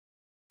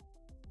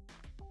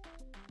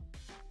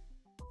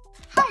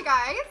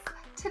Hi guys!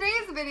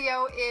 Today's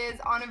video is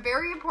on a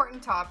very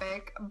important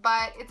topic,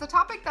 but it's a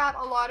topic that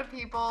a lot of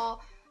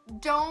people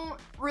don't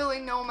really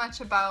know much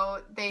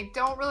about. They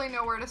don't really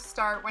know where to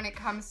start when it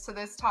comes to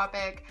this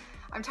topic.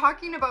 I'm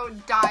talking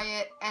about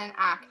diet and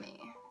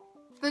acne.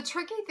 The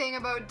tricky thing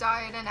about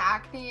diet and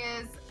acne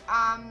is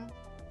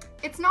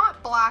it's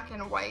not black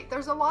and white.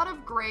 There's a lot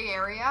of gray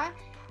area.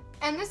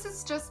 And this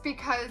is just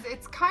because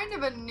it's kind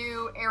of a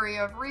new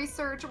area of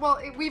research.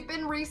 Well, we've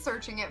been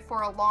researching it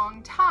for a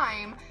long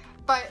time,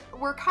 but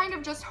we're kind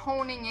of just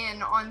honing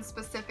in on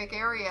specific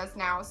areas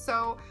now.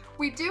 So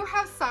we do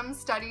have some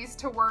studies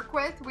to work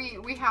with.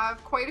 We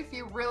have quite a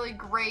few really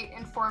great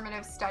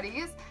informative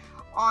studies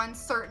on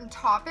certain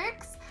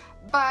topics,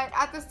 but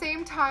at the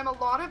same time, a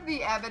lot of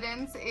the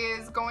evidence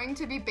is going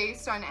to be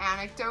based on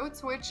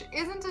anecdotes, which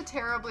isn't a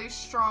terribly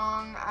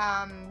strong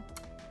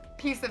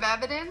piece of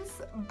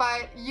evidence,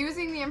 but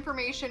using the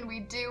information we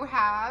do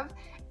have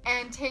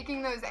and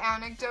taking those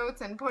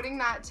anecdotes and putting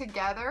that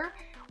together,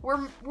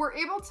 we're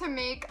able to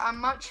make a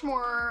much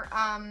more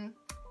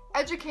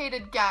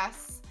educated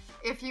guess,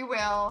 if you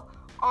will,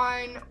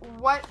 on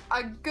what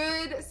a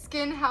good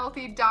skin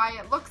healthy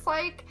diet looks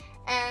like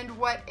and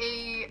what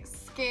a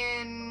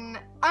skin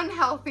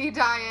unhealthy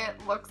diet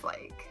looks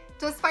like.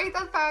 Despite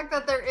the fact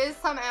that there is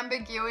some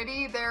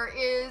ambiguity, there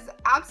is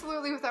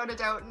absolutely, without a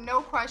doubt,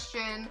 no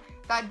question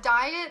that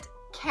diet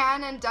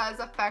can and does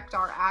affect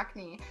our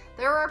acne.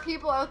 There are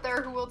people out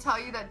there who will tell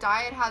you that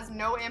diet has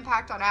no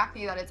impact on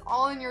acne, that it's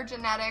all in your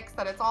genetics,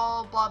 that it's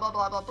all blah blah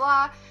blah blah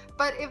blah.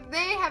 But if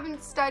they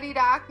haven't studied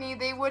acne,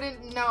 they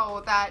wouldn't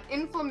know that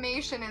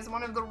inflammation is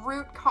one of the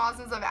root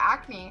causes of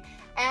acne,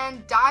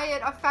 and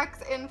diet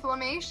affects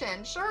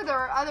inflammation. Sure, there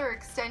are other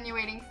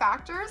extenuating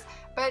factors,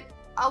 but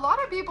a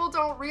lot of people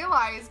don't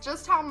realize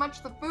just how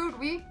much the food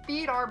we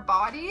feed our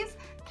bodies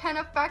can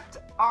affect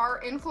our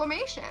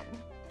inflammation.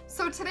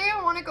 So today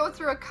I want to go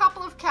through a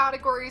couple of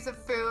categories of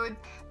food,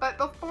 but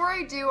before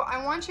I do,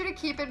 I want you to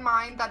keep in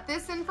mind that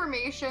this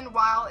information,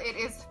 while it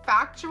is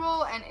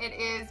factual and it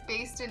is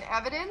based in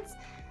evidence,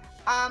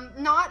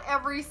 not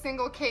every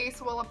single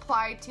case will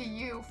apply to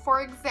you.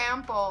 For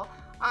example,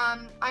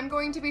 I'm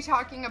going to be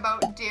talking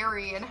about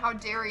dairy and how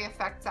dairy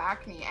affects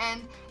acne.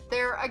 And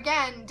there,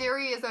 again,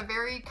 dairy is a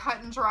very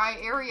cut and dry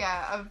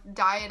area of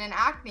diet and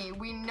acne.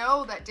 We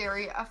know that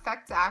dairy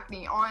affects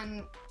acne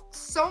on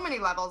so many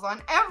levels.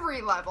 On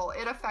every level,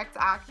 it affects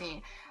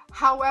acne.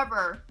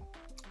 However,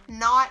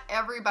 not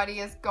everybody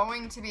is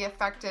going to be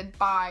affected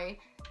by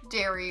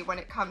dairy when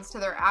it comes to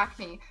their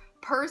acne.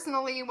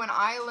 Personally, when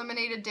I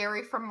eliminated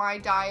dairy from my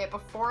diet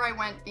before I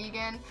went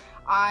vegan,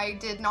 I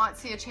did not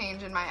see a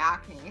change in my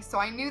acne. So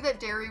I knew that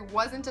dairy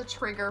wasn't a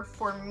trigger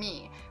for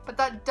me. But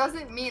that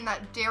doesn't mean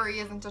that dairy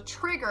isn't a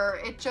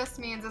trigger. It just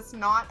means it's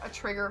not a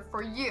trigger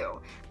for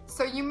you.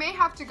 So you may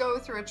have to go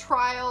through a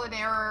trial and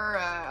error,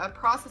 a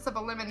process of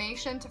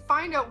elimination to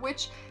find out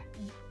which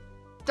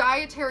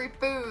dietary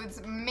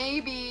foods may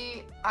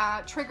be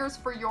triggers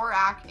for your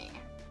acne.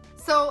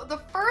 So the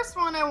first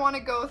one I want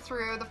to go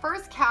through, the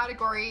first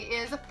category,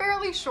 is a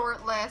fairly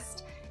short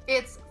list.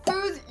 It's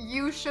foods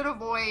you should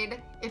avoid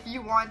if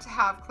you want to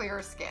have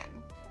clear skin.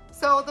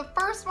 So the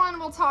first one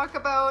we'll talk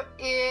about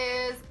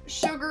is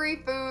sugary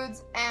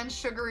foods and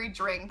sugary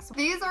drinks.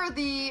 These are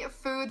the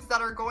foods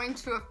that are going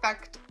to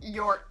affect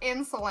your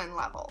insulin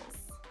levels.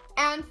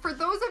 And for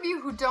those of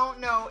you who don't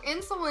know,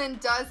 insulin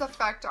does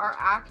affect our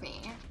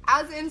acne.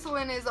 As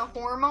insulin is a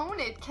hormone,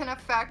 it can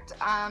affect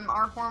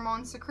our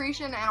hormone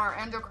secretion and our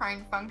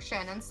endocrine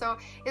function. And so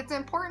it's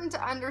important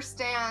to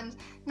understand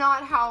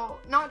not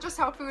just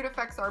how food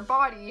affects our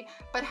body,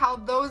 but how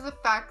those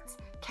effects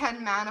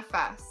can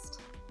manifest.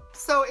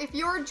 So if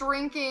you're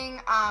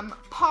drinking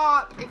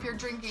pop, if you're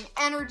drinking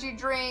energy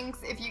drinks,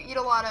 if you eat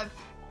a lot of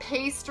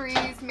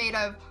pastries made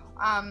of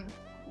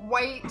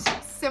white,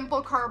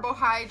 simple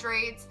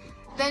carbohydrates,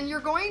 then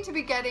you're going to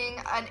be getting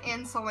an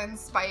insulin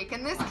spike.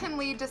 And this can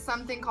lead to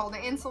something called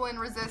insulin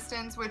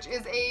resistance, which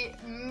is a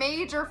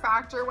major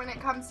factor when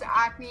it comes to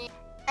acne.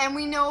 And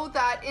we know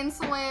that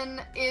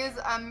insulin is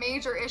a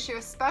major issue,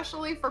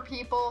 especially for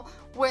people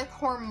with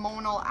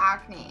hormonal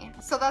acne.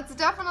 So that's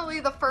definitely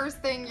the first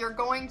thing you're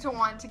going to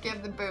want to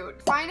give the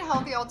boot. Find a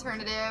healthy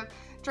alternative,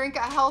 drink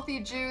a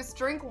healthy juice,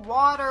 drink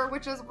water,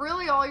 which is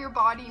really all your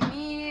body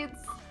needs.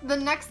 The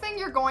next thing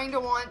you're going to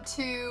want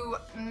to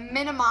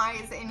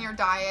minimize in your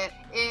diet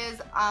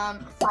is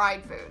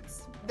fried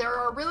foods. There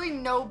are really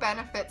no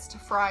benefits to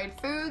fried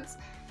foods.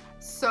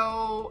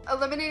 So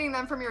eliminating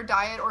them from your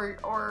diet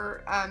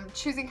or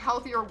choosing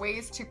healthier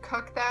ways to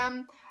cook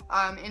them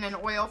in an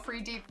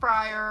oil-free deep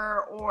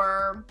fryer,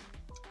 or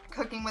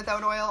cooking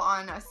without oil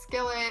on a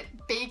skillet,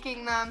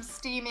 baking them,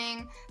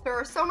 steaming. There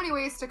are so many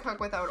ways to cook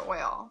without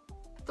oil.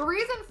 The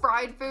reason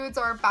fried foods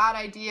are a bad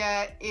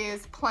idea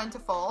is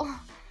plentiful,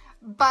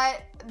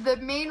 but the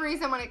main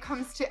reason when it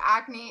comes to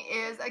acne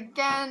is,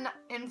 again,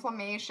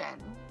 inflammation.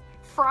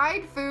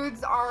 Fried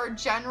foods are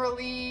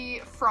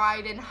generally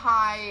fried in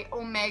high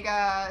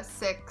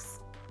omega-6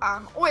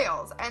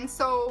 oils, and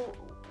so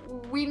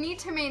we need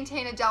to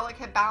maintain a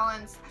delicate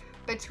balance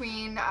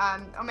between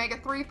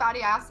omega-3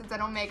 fatty acids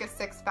and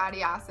omega-6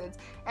 fatty acids.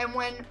 And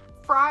when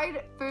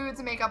fried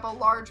foods make up a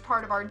large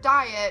part of our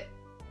diet,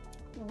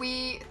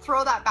 we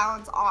throw that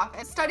balance off.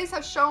 And studies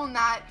have shown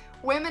that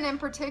women in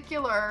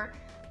particular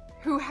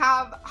who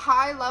have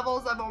high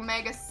levels of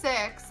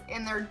omega-6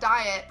 in their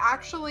diet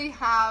actually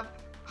have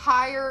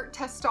higher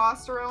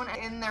testosterone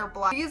in their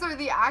blood. These are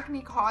the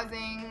acne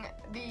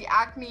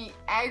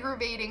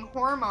aggravating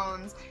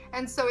hormones.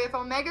 And so if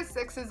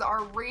omega-6s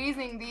are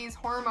raising these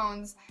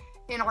hormones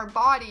in our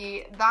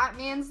body, that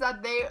means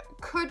that they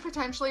could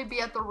potentially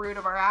be at the root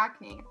of our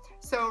acne.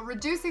 So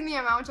reducing the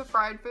amount of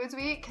fried foods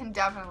we eat can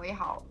definitely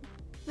help.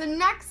 The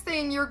next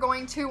thing you're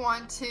going to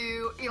want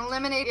to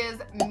eliminate is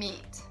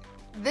meat.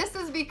 This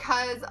is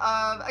because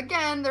of,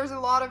 again, there's a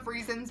lot of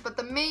reasons, but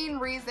the main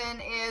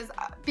reason is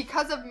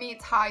because of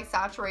meat's high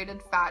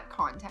saturated fat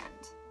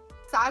content.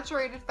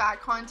 Saturated fat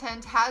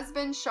content has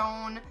been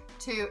shown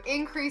to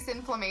increase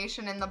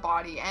inflammation in the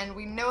body, and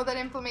we know that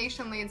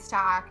inflammation leads to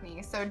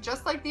acne. So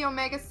just like the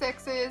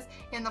omega-6s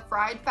in the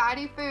fried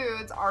fatty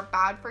foods are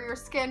bad for your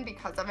skin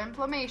because of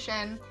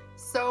inflammation,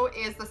 so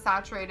is the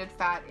saturated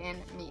fat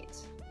in meat.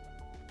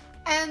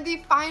 And the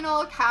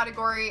final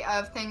category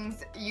of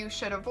things you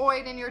should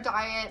avoid in your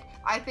diet,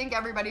 I think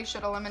everybody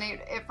should eliminate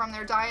it from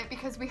their diet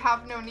because we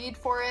have no need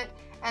for it,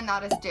 and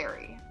that is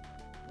dairy.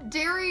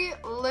 Dairy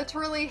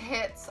literally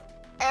hits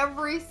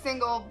every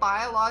single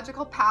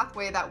biological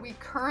pathway that we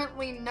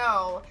currently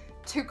know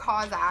to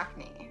cause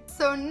acne.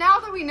 So now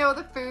that we know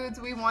the foods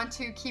we want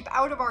to keep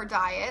out of our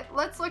diet,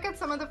 let's look at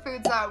some of the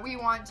foods that we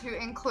want to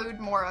include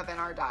more of in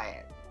our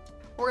diet.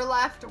 We're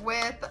left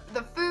with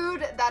the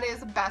food that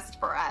is best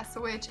for us,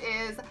 which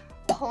is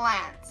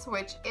plants,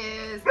 which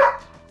is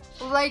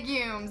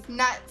legumes,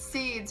 nuts,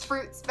 seeds,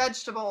 fruits,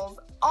 vegetables,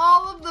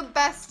 all of the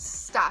best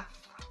stuff.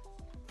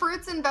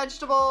 Fruits and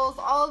vegetables,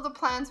 all of the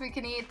plants we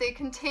can eat, they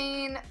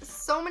contain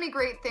so many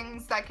great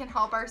things that can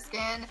help our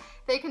skin.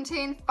 They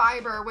contain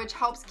fiber, which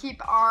helps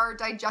keep our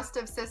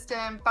digestive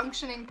system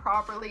functioning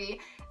properly.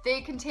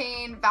 They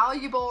contain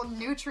valuable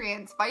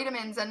nutrients,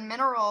 vitamins, and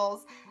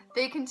minerals.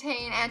 They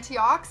contain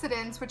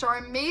antioxidants, which are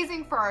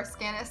amazing for our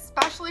skin,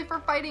 especially for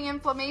fighting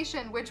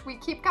inflammation, which we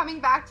keep coming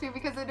back to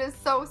because it is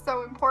so,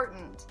 so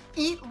important.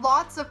 Eat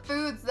lots of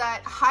foods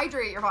that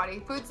hydrate your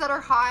body, foods that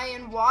are high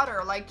in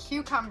water, like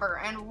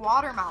cucumber and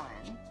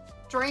watermelon.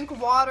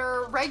 Drink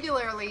water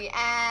regularly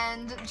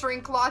and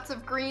drink lots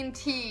of green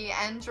tea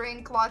and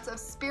drink lots of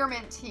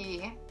spearmint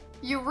tea.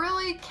 You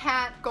really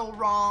can't go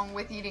wrong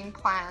with eating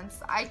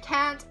plants. I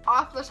can't,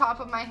 off the top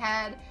of my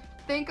head,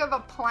 think of a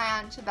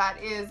plant that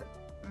is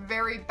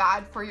very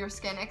bad for your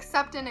skin,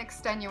 except in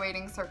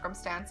extenuating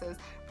circumstances.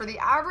 For the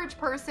average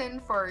person,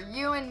 for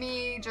you and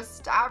me,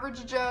 just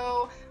average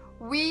Joe,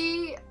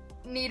 we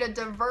need a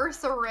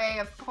diverse array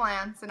of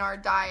plants in our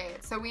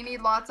diet. So we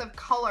need lots of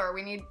color.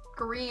 We need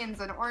greens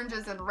and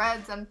oranges and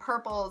reds and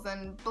purples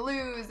and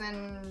blues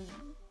and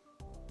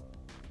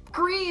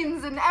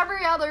greens and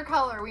every other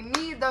color. We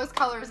need those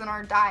colors in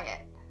our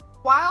diet.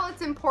 While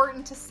it's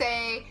important to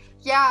say,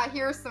 yeah,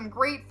 here's some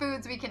great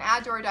foods we can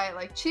add to our diet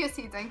like chia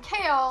seeds and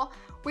kale,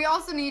 we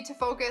also need to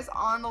focus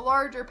on the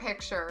larger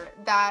picture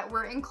that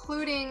we're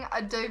including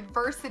a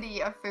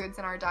diversity of foods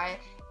in our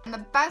diet. And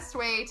the best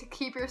way to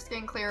keep your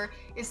skin clear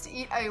is to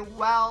eat a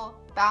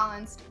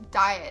well-balanced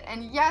diet.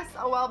 And yes,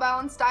 a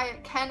well-balanced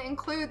diet can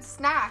include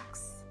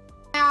snacks.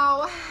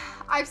 Now,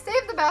 I've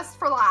saved the best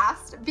for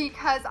last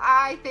because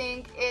I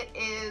think it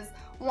is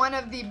one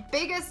of the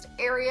biggest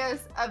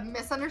areas of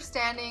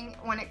misunderstanding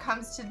when it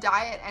comes to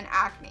diet and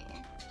acne.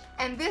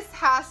 And this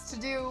has to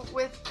do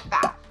with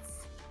fats.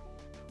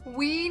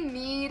 We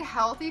need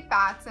healthy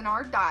fats in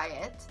our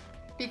diet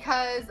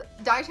because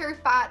dietary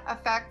fat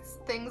affects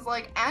things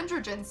like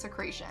androgen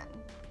secretion.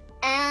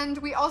 And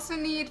we also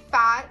need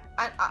fat,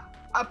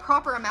 a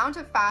proper amount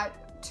of fat,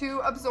 to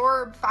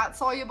absorb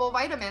fat-soluble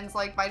vitamins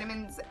like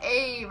vitamins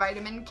A,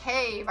 vitamin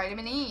K,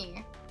 vitamin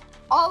E,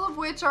 all of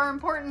which are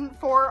important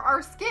for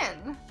our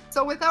skin.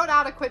 So without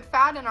adequate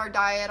fat in our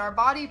diet, our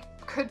body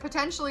could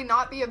potentially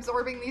not be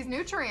absorbing these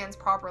nutrients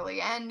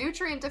properly, and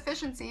nutrient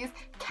deficiencies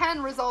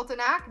can result in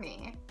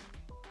acne.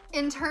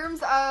 In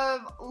terms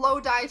of low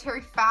dietary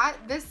fat,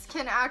 this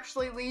can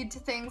actually lead to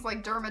things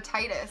like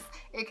dermatitis.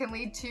 It can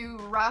lead to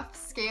rough,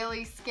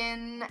 scaly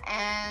skin,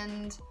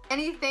 and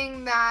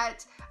anything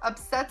that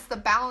upsets the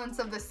balance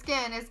of the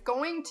skin is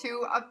going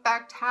to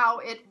affect how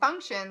it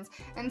functions.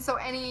 And so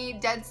any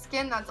dead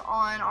skin that's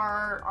on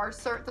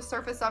the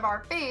surface of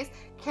our face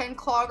can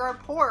clog our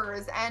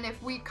pores. And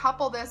if we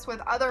couple this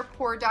with other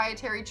poor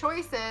dietary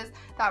choices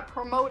that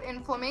promote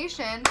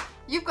inflammation,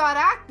 you've got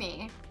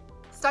acne.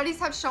 Studies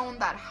have shown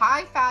that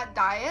high-fat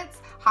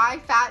diets,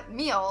 high-fat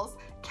meals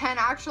can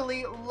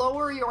actually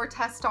lower your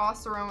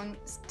testosterone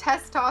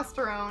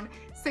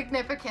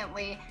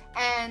significantly,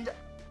 and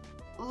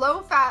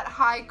low-fat,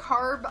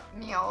 high-carb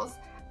meals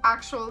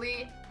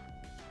actually,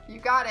 you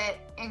got it,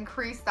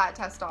 increase that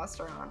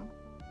testosterone.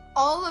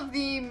 All of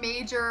the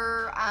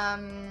major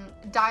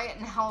diet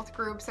and health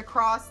groups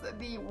across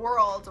the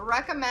world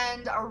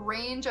recommend a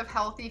range of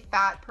healthy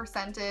fat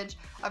percentage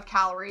of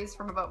calories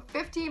from about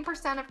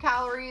 15% of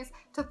calories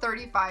to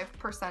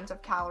 35%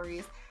 of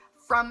calories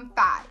from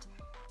fat.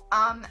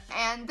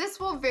 And this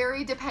will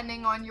vary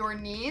depending on your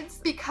needs.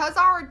 Because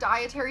our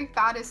dietary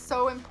fat is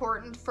so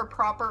important for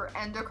proper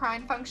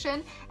endocrine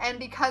function, and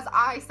because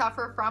I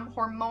suffer from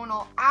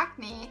hormonal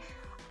acne,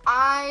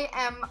 I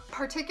am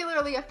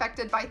particularly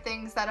affected by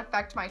things that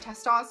affect my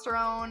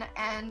testosterone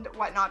and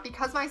whatnot,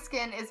 because my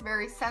skin is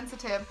very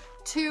sensitive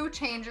to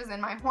changes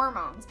in my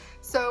hormones.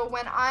 So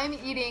when I'm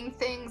eating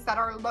things that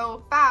are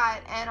low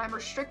fat and I'm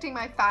restricting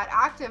my fat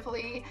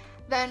actively,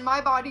 then my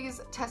body's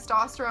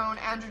testosterone,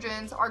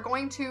 androgens are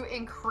going to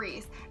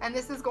increase, and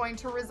this is going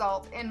to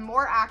result in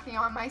more acne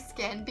on my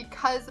skin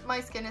because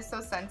my skin is so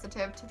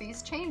sensitive to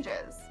these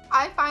changes.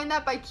 I find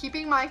that by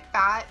keeping my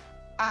fat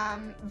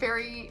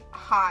very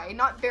high,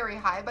 not very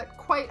high, but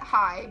quite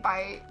high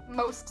by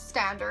most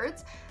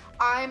standards,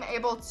 I'm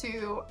able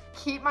to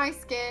keep my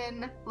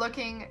skin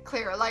looking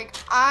clear. Like,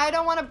 I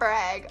don't want to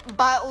brag,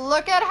 but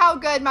look at how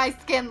good my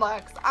skin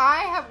looks.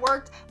 I have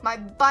worked my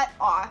butt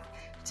off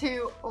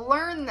to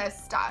learn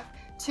this stuff,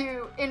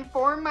 to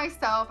inform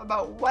myself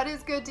about what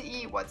is good to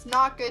eat, what's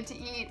not good to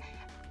eat,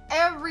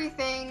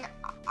 everything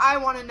I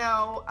want to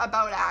know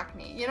about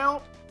acne. You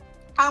know,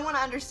 I want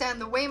to understand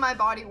the way my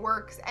body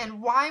works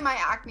and why my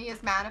acne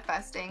is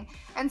manifesting.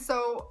 And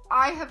so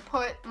I have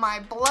put my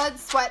blood,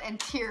 sweat, and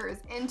tears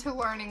into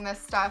learning this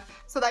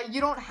stuff so that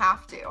you don't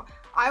have to.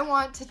 I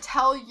want to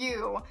tell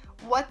you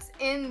what's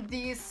in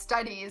these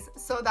studies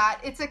so that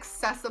it's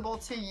accessible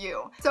to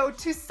you. So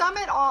to sum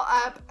it all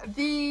up,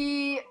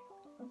 the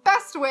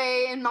best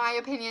way, in my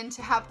opinion,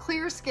 to have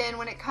clear skin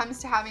when it comes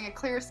to having a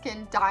clear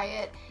skin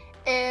diet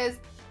is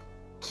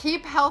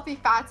keep healthy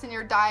fats in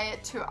your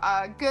diet to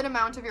a good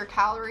amount of your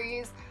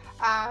calories,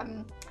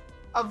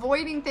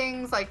 avoiding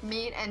things like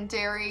meat and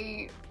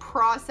dairy,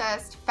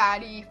 processed,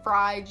 fatty,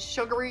 fried,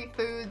 sugary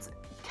foods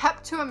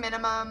kept to a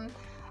minimum,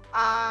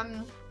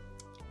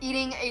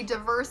 eating a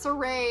diverse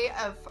array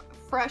of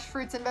fresh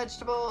fruits and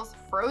vegetables,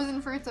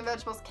 frozen fruits and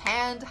vegetables,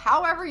 canned,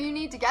 however you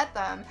need to get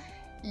them,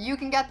 you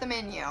can get them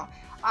in you.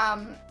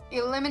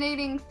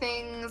 Eliminating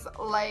things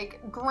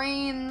like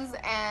grains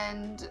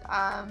and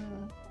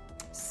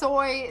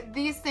soy.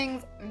 These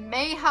things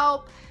may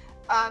help.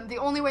 The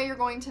only way you're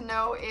going to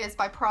know is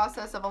by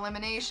process of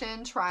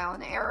elimination, trial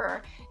and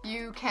error.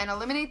 You can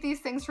eliminate these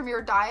things from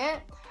your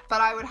diet,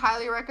 but I would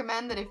highly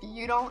recommend that if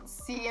you don't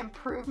see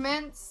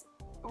improvements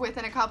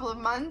within a couple of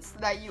months,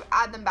 that you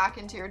add them back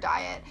into your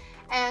diet.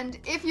 And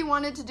if you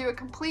wanted to do a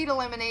complete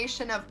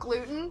elimination of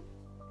gluten,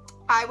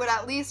 I would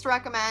at least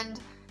recommend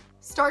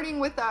starting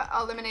with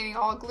eliminating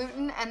all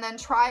gluten and then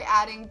try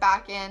adding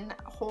back in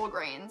whole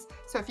grains.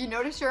 So if you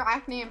notice your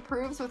acne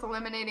improves with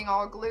eliminating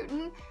all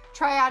gluten,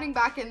 try adding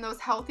back in those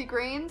healthy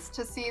grains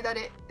to see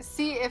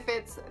if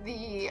it's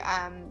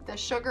the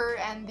sugar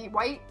and the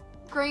white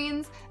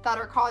grains that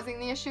are causing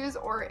the issues,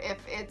 or if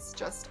it's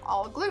just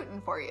all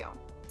gluten for you.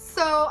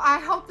 So I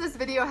hope this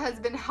video has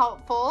been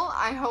helpful.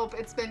 I hope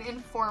it's been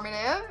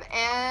informative,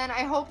 and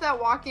I hope that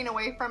walking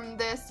away from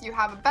this, you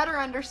have a better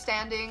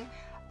understanding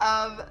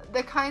of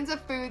the kinds of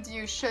foods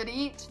you should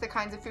eat, the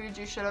kinds of foods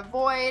you should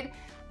avoid,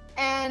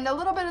 and a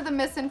little bit of the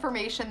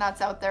misinformation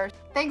that's out there.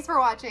 Thanks for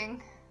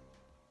watching.